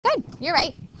You're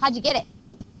right. How'd you get it?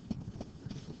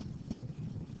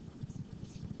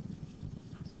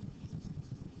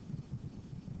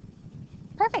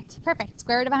 Perfect, perfect.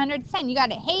 Square root of 100 is 10. You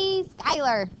got it. Hey,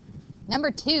 Skylar.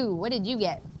 Number 2, what did you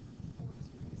get?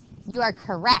 You are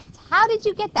correct. How did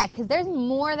you get that? Because there's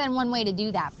more than one way to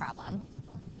do that problem.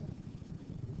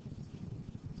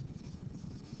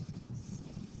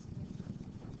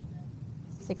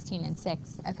 $16 and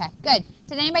 6. Okay, good.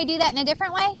 Did anybody do that in a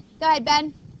different way? Go ahead,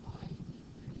 Ben.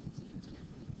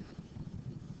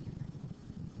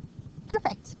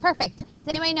 Perfect, perfect. Does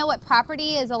anybody know what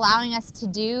property is allowing us to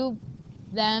do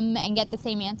them and get the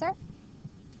same answer?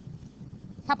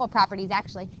 A couple properties,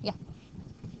 actually. Yeah.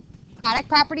 Product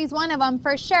property is one of them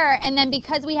for sure. And then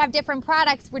because we have different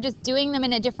products, we're just doing them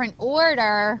in a different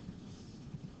order.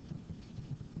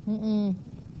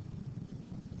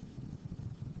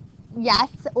 Yes,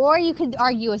 or you could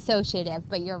argue associative,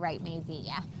 but you're right, Maisie.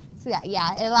 Yeah. So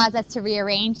yeah, it allows us to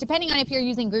rearrange depending on if you're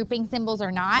using grouping symbols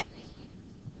or not.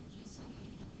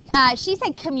 She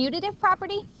said commutative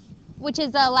property, which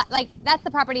is like that's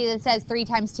the property that says 3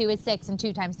 times 2 is 6 and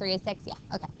 2 times 3 is 6. Yeah.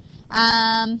 Okay.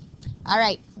 All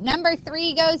right. Number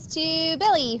 3 goes to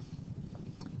Billy.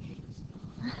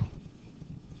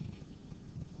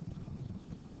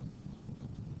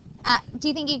 Do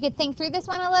you think you could think through this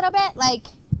one a little bit, like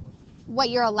what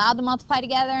you're allowed to multiply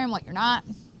together and what you're not?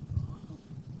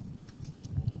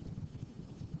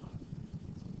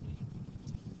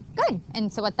 Good.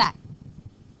 And so what's that?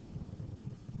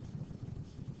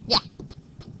 Yeah.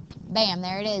 Bam,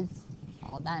 there it is.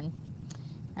 All done.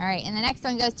 All right, and the next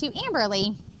one goes to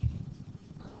Amberly.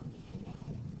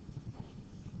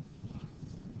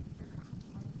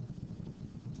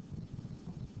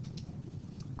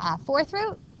 Fourth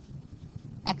root,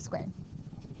 x squared.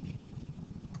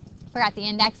 Forgot the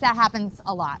index. That happens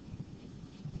a lot.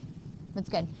 That's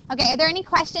good. Okay, are there any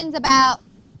questions about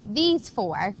these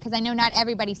 4? Because I know not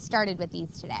everybody started with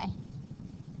these today.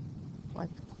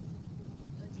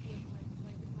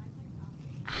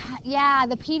 Yeah,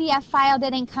 the PDF file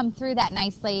didn't come through that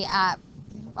nicely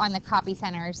on the Copy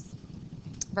Center's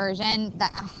version.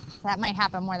 That might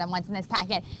happen more than once in this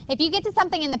packet. If you get to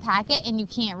something in the packet and you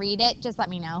can't read it, just let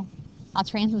me know. I'll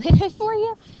translate it for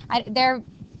you.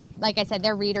 Like I said,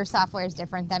 their reader software is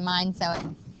different than mine, so it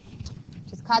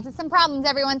just causes some problems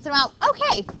every once in a while.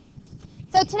 Okay,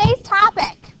 so today's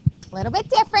topic, a little bit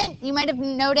different. You might have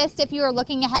noticed if you were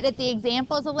looking ahead at the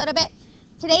examples a little bit.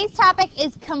 Today's topic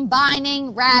is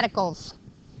combining radicals.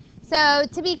 So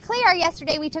to be clear,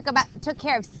 yesterday we took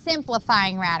care of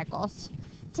simplifying radicals.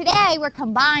 Today we're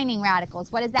combining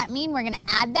radicals. What does that mean? We're going to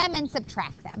add them and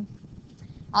subtract them.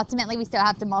 Ultimately, we still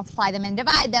have to multiply them and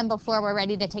divide them before we're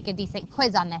ready to take a decent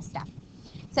quiz on this stuff.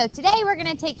 So today we're going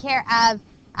to take care of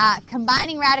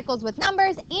combining radicals with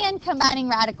numbers and combining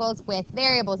radicals with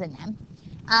variables in them.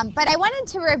 But I wanted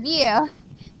to review,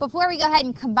 before we go ahead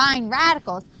and combine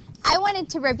radicals, I wanted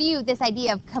to review this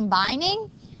idea of combining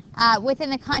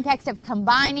within the context of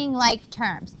combining like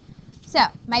terms. So,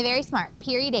 my very smart,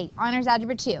 period 8, Honors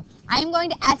Algebra 2. I am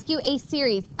going to ask you a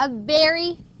series of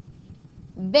very,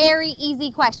 very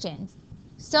easy questions.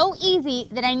 So easy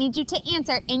that I need you to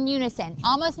answer in unison,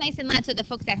 almost nice and loud so the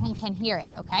folks at home can hear it,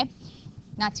 okay?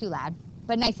 Not too loud,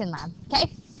 but nice and loud,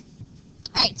 okay?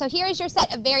 All right, so here is your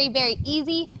set of very, very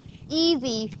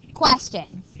easy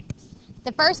questions.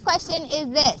 The first question is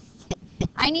this.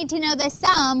 I need to know the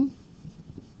sum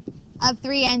of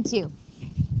 3 and 2.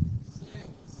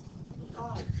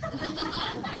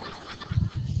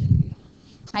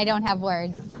 I don't have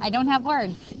words. I don't have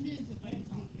words.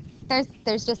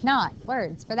 There's just not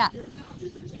words for that.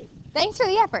 Thanks for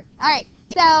the effort. All right,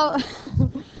 so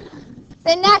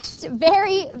the next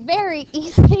very, very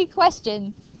easy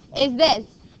question is this.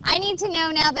 I need to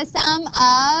know now the sum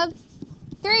of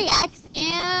 3x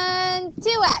and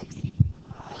 2x.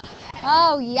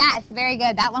 Oh, yes, very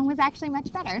good. That one was actually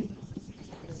much better.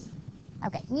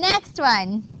 Okay, next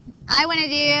one. I want to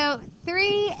do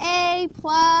 3a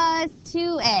plus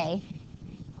 2a.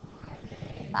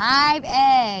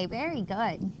 5a. Very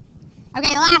good.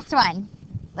 Okay, last one.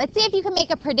 Let's see if you can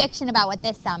make a prediction about what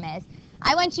this sum is.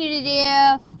 I want you to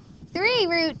do 3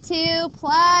 root 2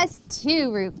 plus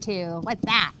 2 root 2. What's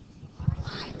that?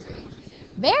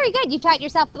 Very good. You taught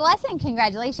yourself the lesson.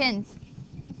 Congratulations.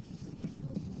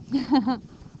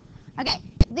 Okay.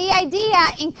 The idea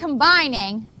in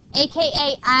combining,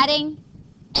 aka adding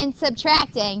and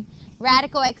subtracting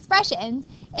radical expressions,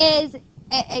 is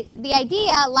the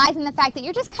idea lies in the fact that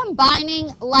you're just combining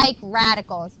like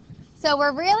radicals. So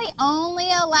we're really only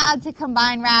allowed to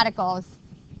combine radicals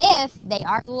if they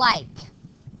are like,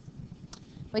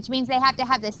 which means they have to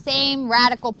have the same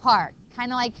radical part,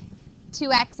 kind of like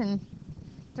 2x and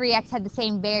 3x had the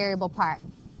same variable part?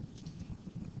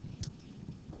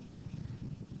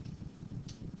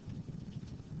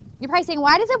 You're probably saying,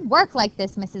 why does it work like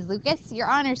this, Mrs. Lucas? You're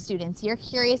honor students. You're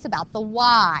curious about the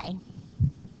why.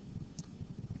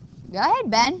 Go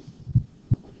ahead, Ben.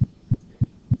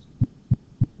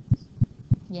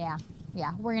 Yeah,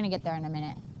 we're going to get there in a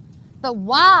minute. But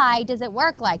why does it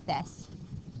work like this?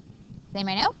 Does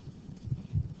anybody know?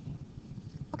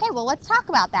 Okay, well, let's talk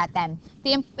about that then.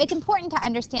 It's important to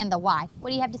understand the why. What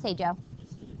do you have to say, Joe?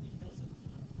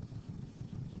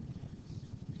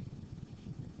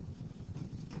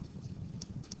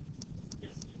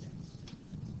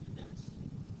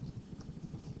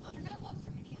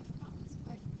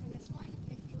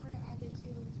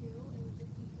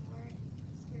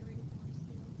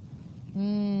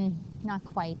 Not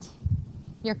quite.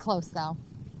 You're close, though.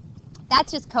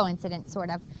 That's just coincidence, sort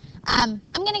of. I'm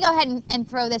going to go ahead and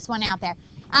throw this one out there.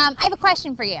 I have a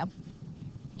question for you.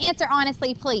 Answer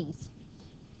honestly, please.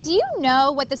 Do you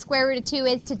know what the square root of 2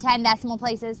 is to 10 decimal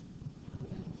places?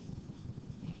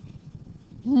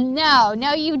 No,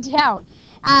 you don't.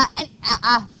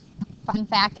 Fun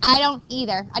fact, I don't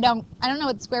either. I don't know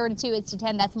what the square root of 2 is to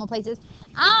 10 decimal places.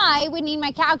 I would need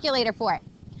my calculator for it.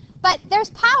 But there's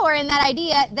power in that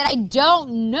idea that I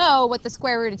don't know what the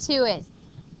square root of 2 is.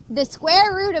 The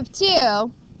square root of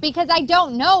 2, because I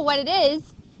don't know what it is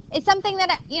something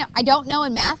that I don't know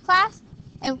in math class.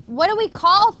 And what do we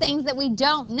call things that we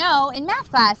don't know in math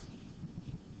class?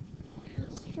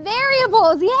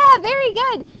 Variables. Yeah, very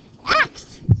good.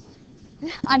 X.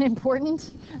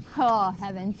 Unimportant. Oh,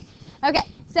 heavens. Okay,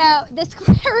 so the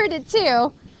square root of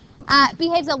 2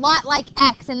 behaves a lot like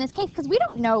x in this case because we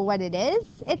don't know what it is.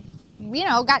 It's,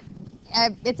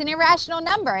 it's an irrational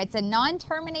number. It's a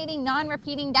non-terminating,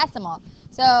 non-repeating decimal.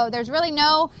 So there's really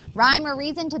no rhyme or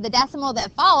reason to the decimal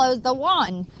that follows the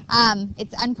 1.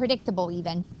 It's unpredictable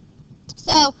even.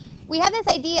 So we have this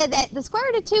idea that the square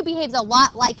root of 2 behaves a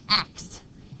lot like x.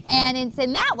 And it's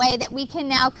in that way that we can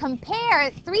now compare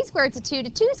 3 square roots of 2 to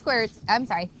 3 square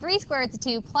roots of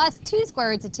 2 plus 2 square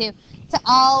roots of 2 to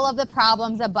all of the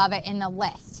problems above it in the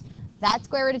list. That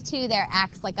square root of 2 there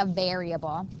acts like a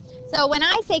variable. So when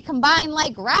I say combine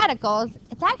like radicals,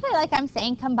 it's actually like I'm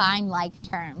saying combine like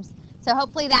terms. So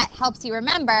hopefully that helps you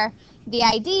remember the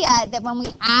idea that when we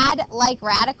add like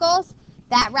radicals,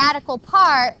 that radical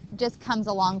part just comes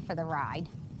along for the ride.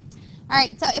 All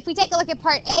right, so if we take a look at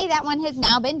part A, that one has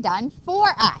now been done for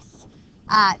us.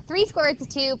 3 square roots of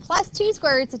 2 plus 2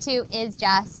 square roots of 2 is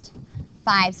just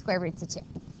 5 square roots of 2.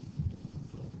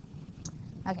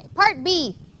 Okay, part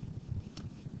B.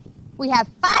 We have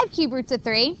 5 cube roots of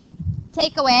 3.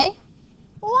 Take away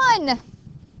 1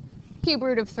 cube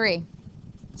root of 3.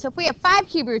 So if we have 5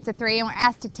 cube roots of 3 and we're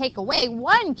asked to take away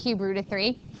 1 cube root of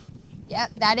 3,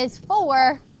 yep, that is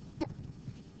 4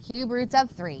 cube roots of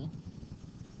 3.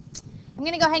 I'm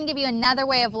going to go ahead and give you another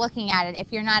way of looking at it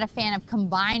if you're not a fan of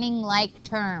combining like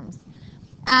terms.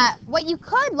 What you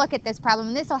could look at this problem,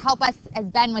 and this will help us, as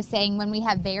Ben was saying, when we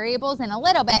have variables in a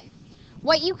little bit,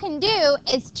 what you can do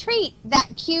is treat that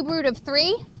cube root of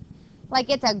 3 like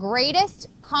it's a greatest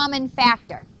common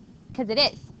factor, because it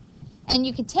is. And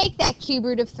you can take that cube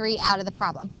root of 3 out of the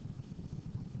problem.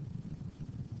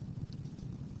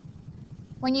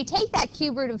 When you take that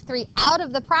cube root of 3 out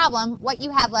of the problem, what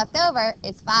you have left over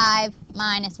is 5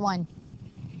 minus 1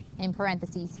 in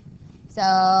parentheses.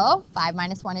 So 5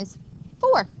 minus 1 is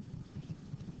 4.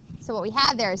 So what we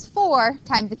have there is 4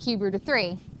 times the cube root of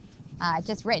 3,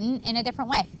 just written in a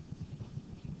different way.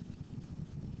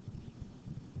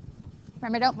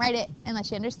 Remember, don't write it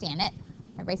unless you understand it.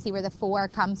 Everybody see where the 4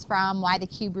 comes from, why the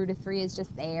cube root of 3 is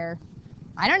just there.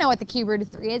 I don't know what the cube root of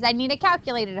 3 is. I need a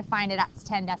calculator to find it at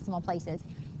 10 decimal places.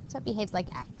 So it behaves like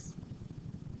x.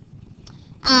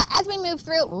 As we move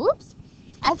through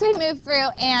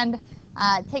and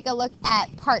take a look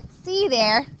at part C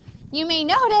there, you may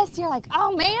notice, you're like,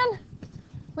 oh man,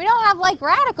 we don't have like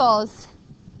radicals.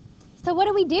 So what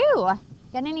do we do?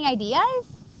 Got any ideas?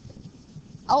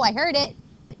 Oh, I heard it.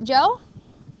 Joe?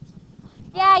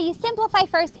 Yeah, you simplify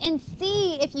first and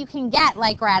see if you can get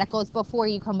like radicals before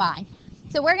you combine.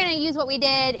 So we're going to use what we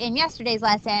did in yesterday's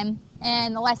lesson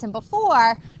and the lesson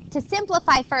before to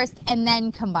simplify first and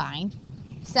then combine.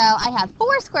 So I have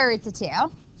 4 square roots of 2.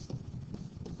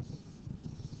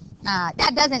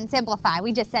 That doesn't simplify.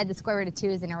 We just said the square root of 2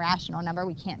 is an irrational number.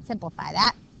 We can't simplify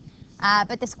that.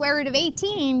 But the square root of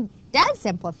 18 does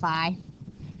simplify.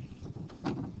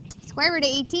 Square root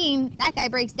of 18, that guy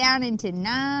breaks down into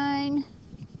 9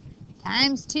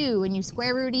 times 2 when you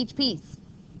square root each piece.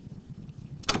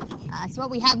 So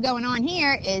what we have going on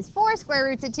here is 4 square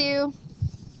roots of 2.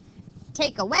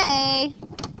 take away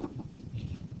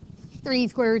 3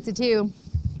 square roots of 2.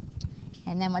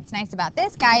 And then what's nice about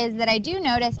this guy is that I do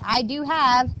notice I do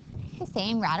have the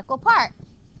same radical part.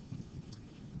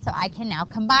 So I can now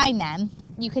combine them.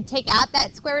 You could take out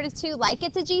that square root of 2 like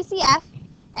it's a GCF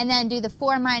and then do the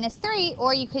 4 minus 3,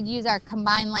 or you could use our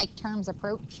combine like terms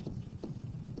approach.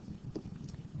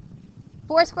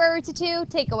 4 square roots of 2,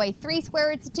 take away 3 square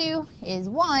roots of 2 is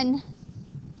 1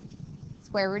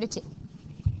 square root of 2.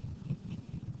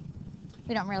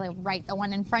 We don't really write the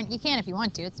 1 in front. You can if you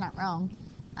want to. It's not wrong.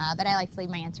 But I like to leave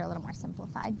my answer a little more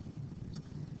simplified.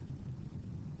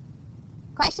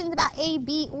 Questions about A,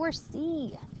 B, or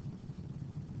C?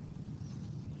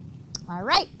 All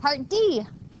right, part D.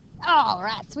 All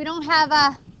right, so we don't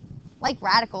have like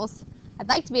radicals. I'd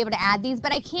like to be able to add these,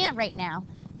 but I can't right now.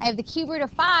 I have the cube root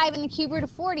of 5 and the cube root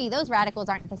of 40. Those radicals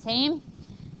aren't the same.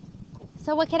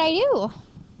 So what could I do?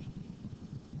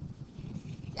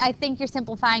 I think you're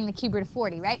simplifying the cube root of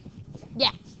 40, right?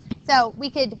 Yeah. So we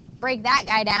could break that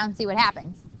guy down and see what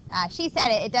happens. She said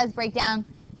it does break down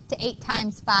to 8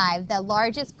 times 5. The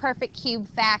largest perfect cube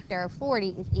factor of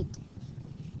 40 is 8.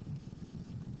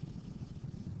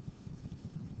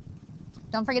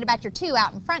 Don't forget about your 2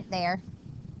 out in front there.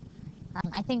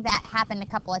 I think that happened a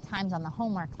couple of times on the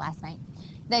homework last night.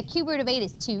 The cube root of 8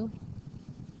 is 2.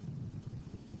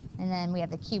 And then we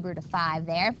have the cube root of 5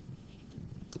 there.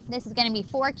 This is going to be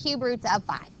 4 cube roots of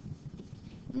 5.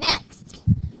 Next,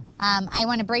 I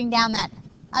want to bring down that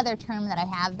other term that I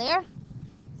have there.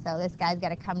 So this guy's got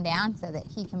to come down so that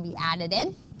he can be added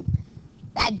in.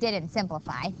 That didn't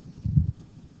simplify.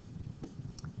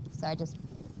 So I just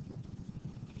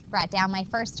brought down my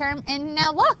first term, and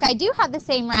now look, I do have the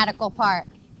same radical part.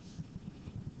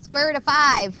 Square root of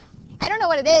 5. I don't know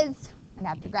what it is. I'd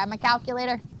have to grab my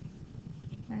calculator.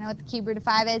 I don't know what the cube root of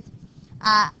 5 is.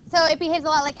 So it behaves a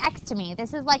lot like x to me.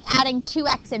 This is like adding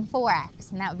 2x and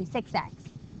 4x, and that would be 6x.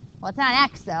 Well, it's not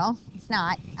x, though. It's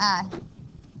not.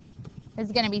 This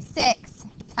is going to be 6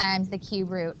 times the cube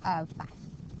root of 5.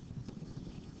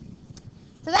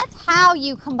 So that's how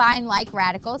you combine like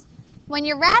radicals when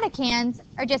your radicands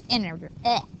are just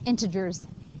integers.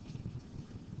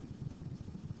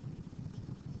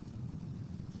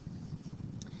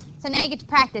 So now you get to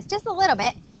practice just a little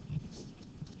bit.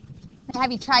 I'm going to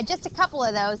have you try just a couple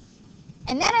of those.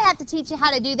 And then I have to teach you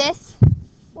how to do this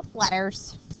with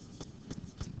letters.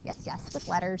 Yes, with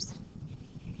letters.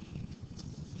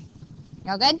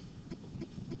 Y'all good?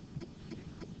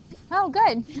 Oh,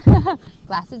 good.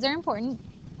 Glasses are important.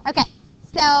 Okay,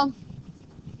 so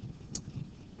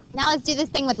now let's do this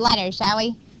thing with letters, shall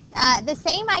we? The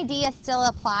same idea still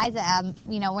applies.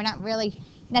 You know, we're not really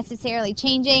necessarily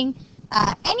changing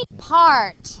any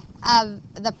part of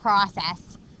the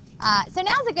process. So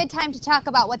now's a good time to talk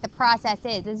about what the process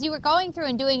is. As you were going through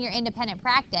and doing your independent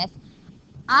practice,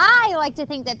 I like to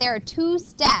think that there are 2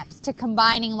 steps to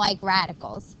combining like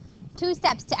radicals. 2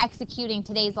 steps to executing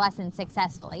today's lesson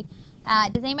successfully.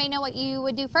 Does anybody know what you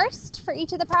would do first for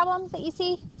each of the problems that you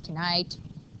see tonight,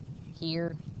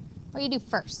 here? What do you do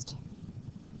first?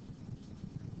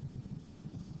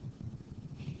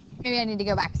 Maybe I need to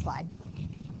go back a slide.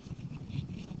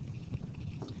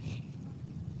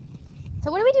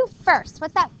 So what do we do first?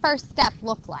 What's that first step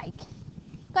look like?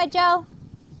 Go ahead, Joe.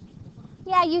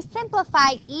 Yeah, you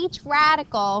simplify each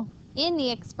radical in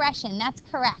the expression. That's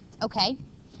correct. Okay.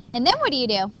 And then what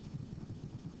do?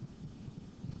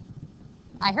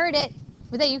 I heard it.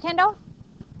 Was that you, Kendall?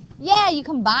 Yeah, you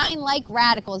combine like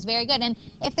radicals. Very good. And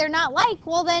if they're not like,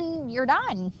 well, then you're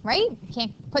done, right? You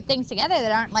can't put things together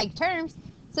that aren't like terms.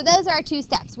 So those are our 2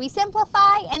 steps. We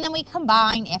simplify, and then we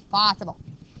combine if possible.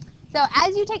 So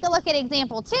as you take a look at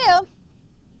example 2,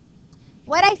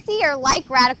 what I see are like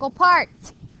radical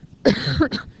parts. Do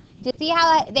you see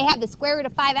how they have the square root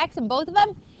of 5x in both of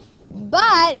them?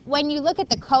 But when you look at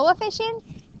the coefficients,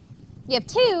 you have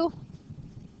 2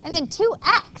 and then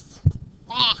 2x.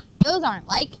 Those aren't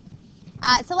like.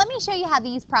 So let me show you how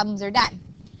these problems are done.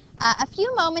 A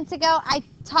few moments ago, I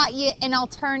taught you an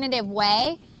alternative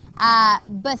way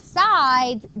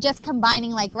besides just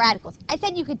combining like radicals. I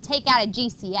said you could take out a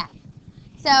GCF.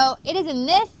 So it is in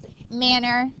this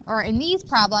manner, or in these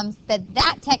problems,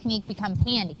 that technique becomes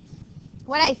handy.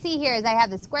 What I see here is I have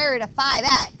the square root of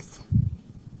 5x,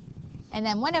 and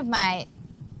then one of my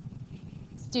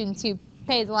students who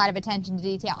pays a lot of attention to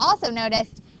detail also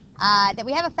noticed that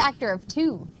we have a factor of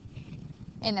 2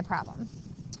 in the problem.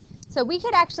 So we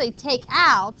could actually take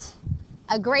out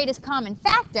a greatest common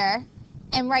factor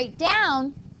and write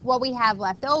down what we have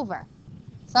left over.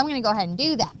 So I'm going to go ahead and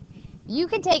do that. You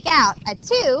can take out a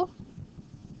 2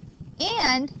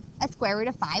 and a square root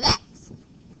of 5x.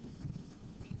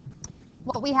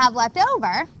 what we have left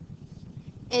over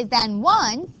is then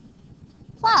 1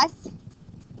 plus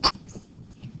x.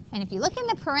 And if you look in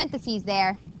the parentheses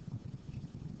there,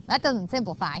 that doesn't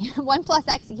simplify. 1 plus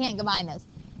x, you can't combine those.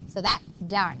 So that's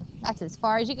done. That's as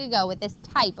far as you could go with this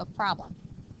type of problem.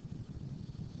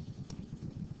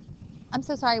 I'm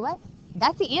so sorry, what?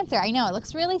 That's the answer. I know, it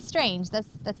looks really strange. That's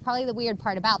probably the weird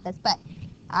part about this, but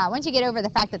once you get over the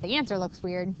fact that the answer looks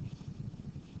weird,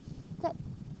 good.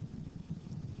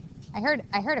 I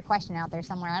heard a question out there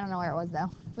somewhere. I don't know where it was though.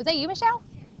 Was that you, Michelle?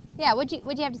 Yeah, what'd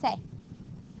you have to say?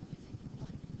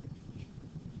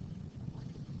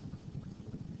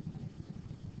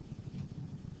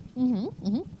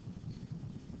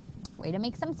 Way to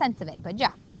make some sense of it. Good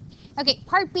job. Okay,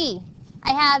 part B.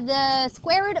 I have the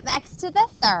square root of x to the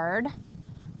third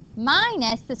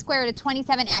minus the square root of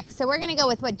 27x. So we're going to go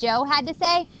with what Joe had to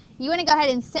say. You want to go ahead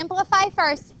and simplify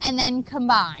first and then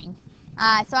combine.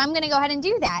 So I'm going to go ahead and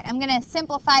do that. I'm going to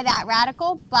simplify that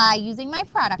radical by using my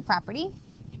product property.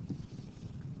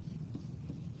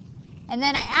 And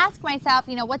then I ask myself,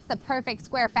 you know, what's the perfect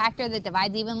square factor that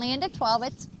divides evenly into 12?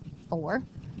 It's 4.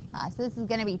 So this is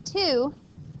going to be 2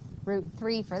 root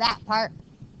 3 for that part.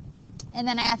 And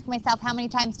then I ask myself, how many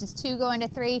times does 2 go into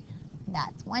 3?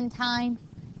 That's 1 time.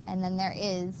 And then there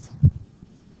is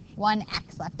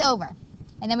 1x left over.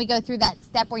 And then we go through that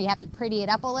step where you have to pretty it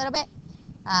up a little bit.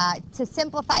 To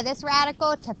simplify this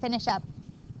radical, to finish up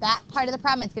that part of the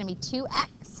problem, it's going to be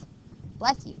 2x,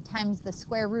 bless you, times the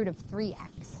square root of 3x.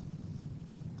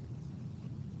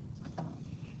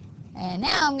 And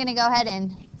now I'm going to go ahead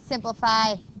and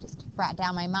simplify, just brought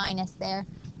down my minus there.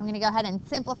 I'm going to go ahead and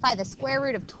simplify the square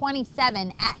root of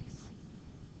 27x.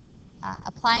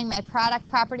 Applying my product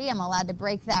property, I'm allowed to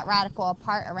break that radical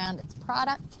apart around its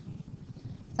product.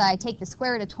 So I take the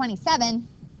square root of 27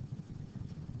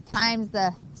 times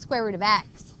the square root of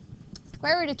x.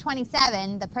 Square root of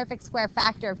 27, the perfect square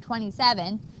factor of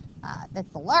 27, that's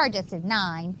the largest, is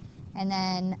 9. And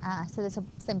then, so this will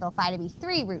simplify to be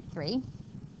 3 root 3,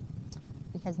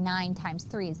 because 9 times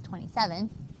 3 is 27.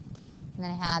 And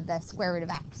then I have the square root of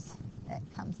x that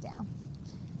comes down.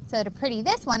 So to pretty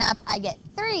this one up, I get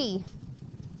 3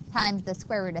 times the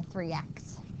square root of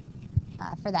 3x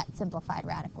for that simplified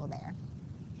radical there.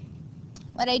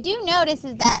 What I do notice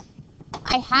is that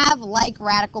I have like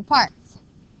radical parts.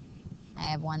 I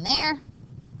have one there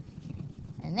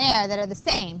and there that are the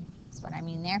same. That's what I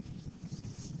mean there.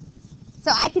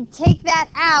 So I could take that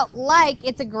out like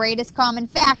it's a greatest common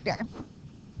factor.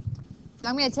 So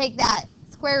I'm going to take that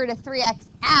square root of 3x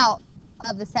out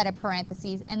of the set of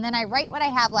parentheses, and then I write what I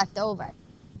have left over.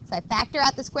 So I factor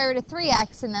out the square root of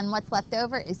 3x, and then what's left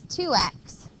over is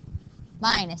 2x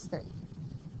minus 3.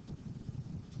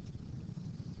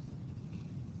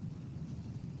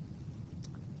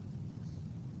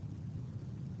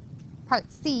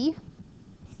 Part C,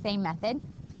 same method.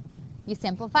 You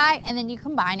simplify, and then you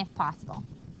combine if possible.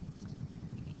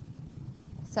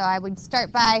 So I would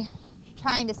start by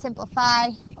trying to simplify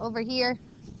over here.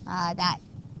 That,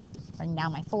 bring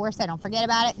down my 4 so I don't forget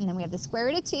about it. And then we have the square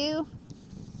root of 2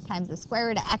 times the square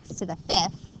root of x to the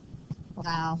 5th.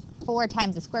 Well, 4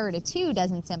 times the square root of 2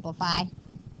 doesn't simplify.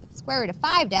 The square root of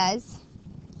 5 does.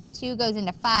 2 goes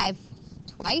into 5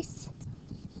 twice.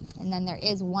 And then there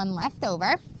is 1 left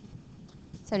over.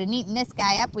 So to neaten this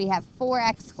guy up, we have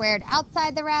 4x squared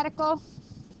outside the radical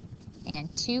and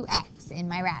 2x in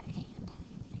my radic hand.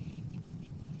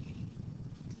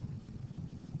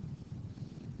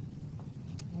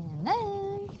 And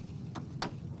then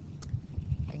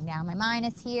bring down my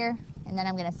minus here, and then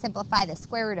I'm going to simplify the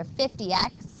square root of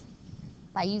 50x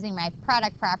by using my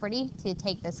product property to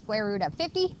take the square root of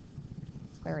 50,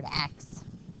 square root of x.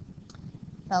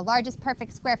 The largest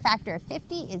perfect square factor of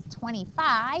 50 is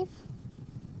 25.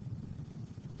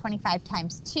 25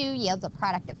 times 2 yields a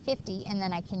product of 50, and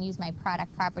then I can use my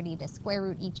product property to square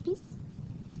root each piece.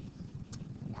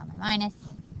 Now my minus.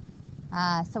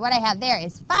 So what I have there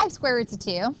is 5 square roots of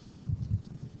 2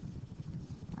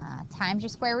 times your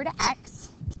square root of x.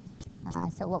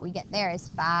 So what we get there is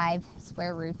 5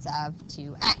 square roots of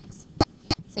 2x.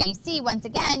 So you see, once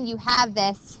again, you have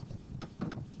this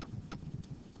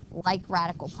like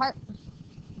radical part,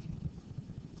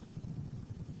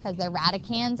 because their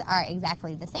radicands are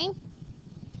exactly the same.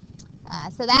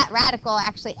 So that radical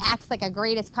actually acts like a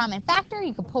greatest common factor.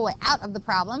 You can pull it out of the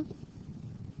problem.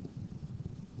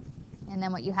 And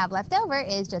then what you have left over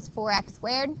is just 4x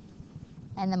squared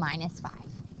and the minus 5.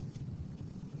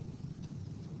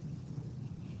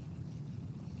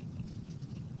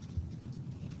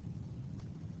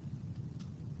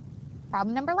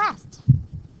 Problem number last.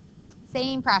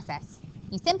 Same process.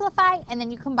 You simplify and then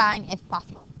you combine if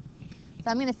possible. So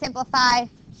I'm going to simplify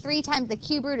 3 times the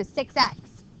cube root of 6x.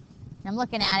 And I'm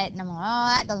looking at it and I'm like,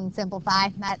 oh, that doesn't simplify.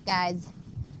 That guy's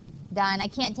done. I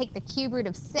can't take the cube root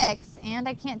of 6 and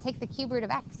I can't take the cube root of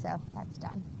x, so that's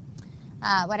done.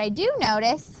 What I do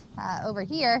notice over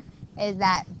here is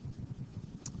that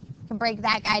I can break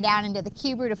that guy down into the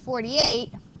cube root of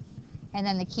 48 and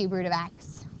then the cube root of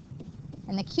x.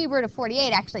 And the cube root of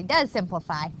 48 actually does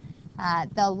simplify.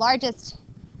 The largest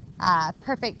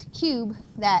perfect cube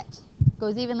that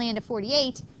goes evenly into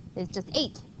 48 is just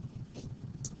 8.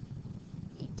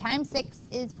 8 times 6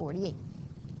 is 48.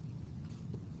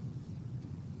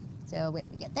 So what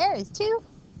we get there is 2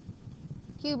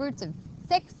 cube roots of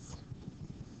 6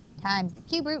 times the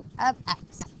cube root of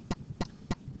x.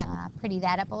 Pretty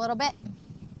that up a little bit.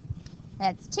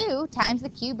 That's 2 times the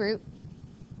cube root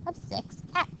of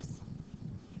 6x.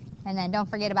 And then don't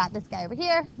forget about this guy over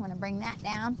here. I'm going to bring that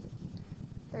down.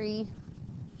 3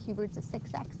 cube roots of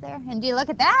 6x there. And do you look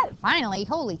at that? Finally,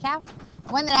 holy cow.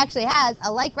 One that actually has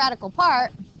a like radical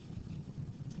part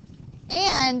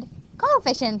and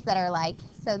coefficients that are like.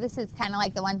 So this is kind of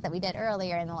like the ones that we did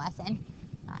earlier in the lesson.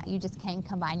 You just can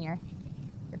combine your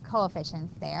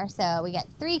coefficients there. So we get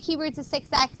 3 cube roots of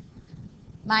 6x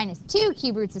minus 2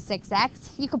 cube roots of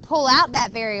 6x. You could pull out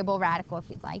that variable radical if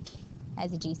you'd like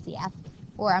as a GCF.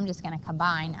 Or I'm just going to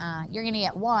combine. You're going to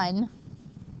get 1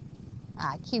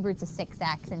 cube roots of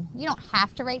 6x. And you don't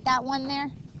have to write that 1 there.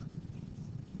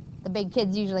 The big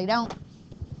kids usually don't.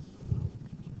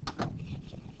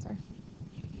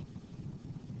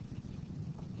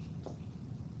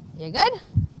 You good?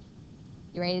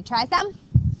 You ready to try some?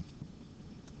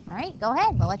 All right, go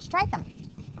ahead. We'll let you try some.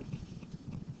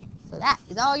 So that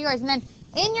is all yours. And then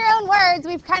in your own words,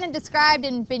 we've kind of described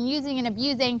and been using and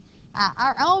abusing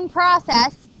our own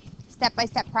process,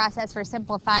 step-by-step process for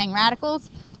simplifying radicals,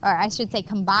 or I should say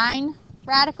combine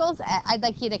radicals. I'd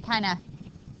like you to kind of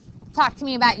talk to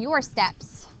me about your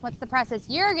steps. What's the process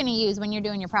you're going to use when you're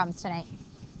doing your problems tonight?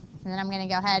 And then I'm going to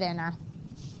go ahead and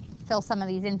fill some of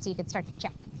these in so you can start to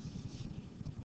check.